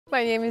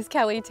My name is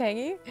Kelli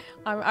Tanghe.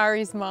 I'm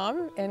Ari's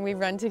mom, and we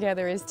run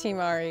together as Team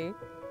Ari.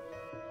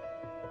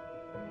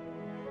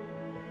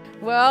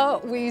 Well,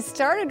 we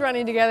started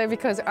running together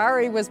because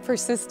Ari was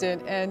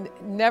persistent and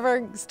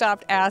never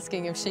stopped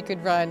asking if she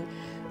could run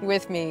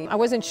with me. I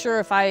wasn't sure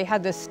if I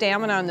had the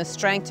stamina and the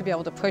strength to be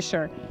able to push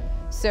her.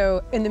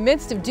 So in the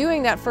midst of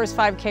doing that first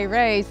 5K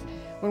race,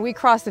 when we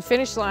crossed the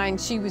finish line,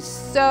 she was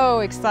so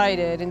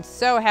excited and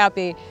so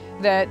happy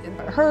that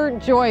her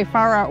joy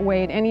far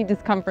outweighed any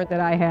discomfort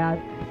that I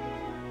had.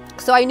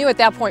 So I knew at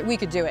that point we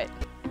could do it.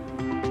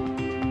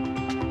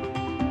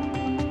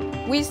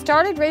 We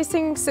started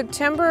racing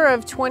September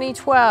of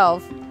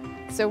 2012,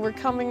 so we're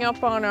coming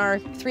up on our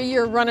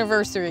 3-year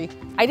run-anniversary.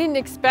 I didn't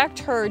expect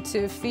her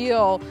to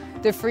feel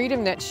the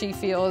freedom that she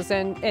feels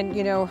and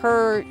you know,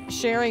 her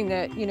sharing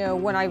that, you know,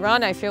 when I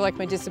run I feel like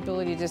my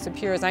disability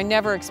disappears. I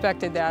never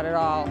expected that at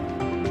all.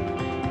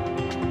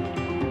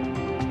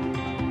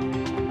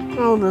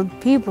 All the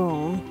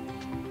people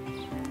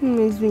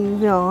makes me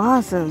feel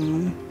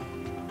awesome.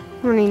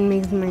 Running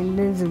makes my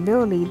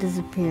disability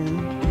disappear.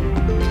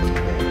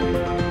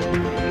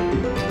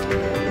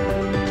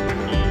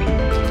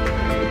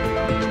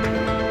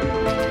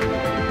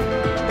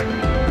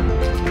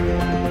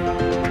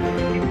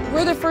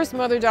 We're the first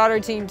mother-daughter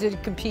team to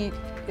compete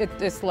at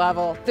this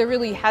level. There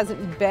really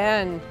hasn't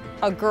been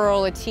a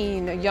girl, a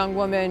teen, a young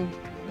woman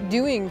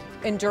doing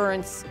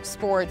endurance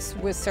sports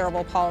with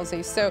cerebral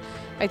palsy. So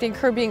I think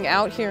her being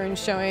out here and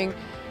showing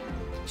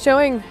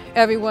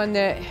everyone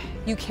that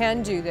you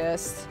can do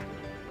this.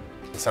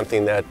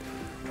 Something that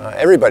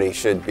everybody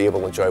should be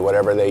able to enjoy,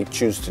 whatever they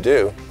choose to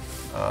do,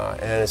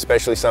 and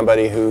especially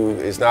somebody who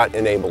is not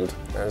enabled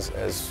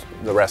as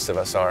the rest of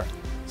us are.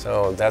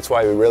 So that's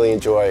why we really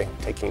enjoy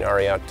taking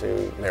Ari out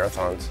to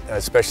marathons,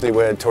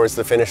 especially towards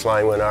the finish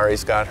line when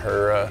Ari's got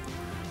her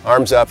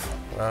arms up,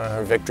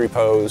 her victory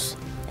pose.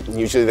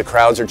 Usually the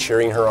crowds are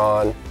cheering her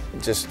on.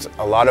 Just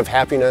a lot of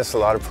happiness, a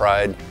lot of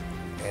pride,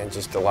 and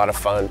just a lot of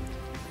fun.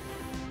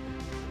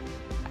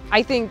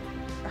 I think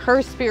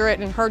her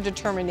spirit and her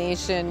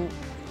determination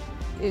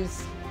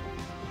is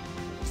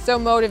so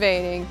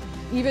motivating.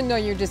 Even though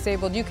you're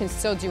disabled, you can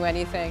still do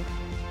anything.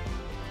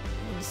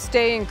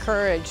 Stay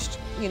encouraged.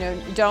 You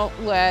know, don't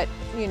let,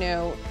 you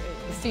know,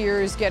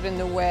 fears get in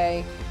the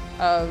way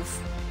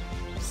of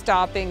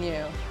stopping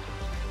you.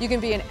 You can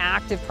be an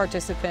active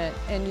participant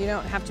and you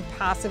don't have to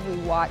passively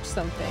watch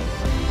something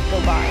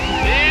go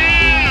by.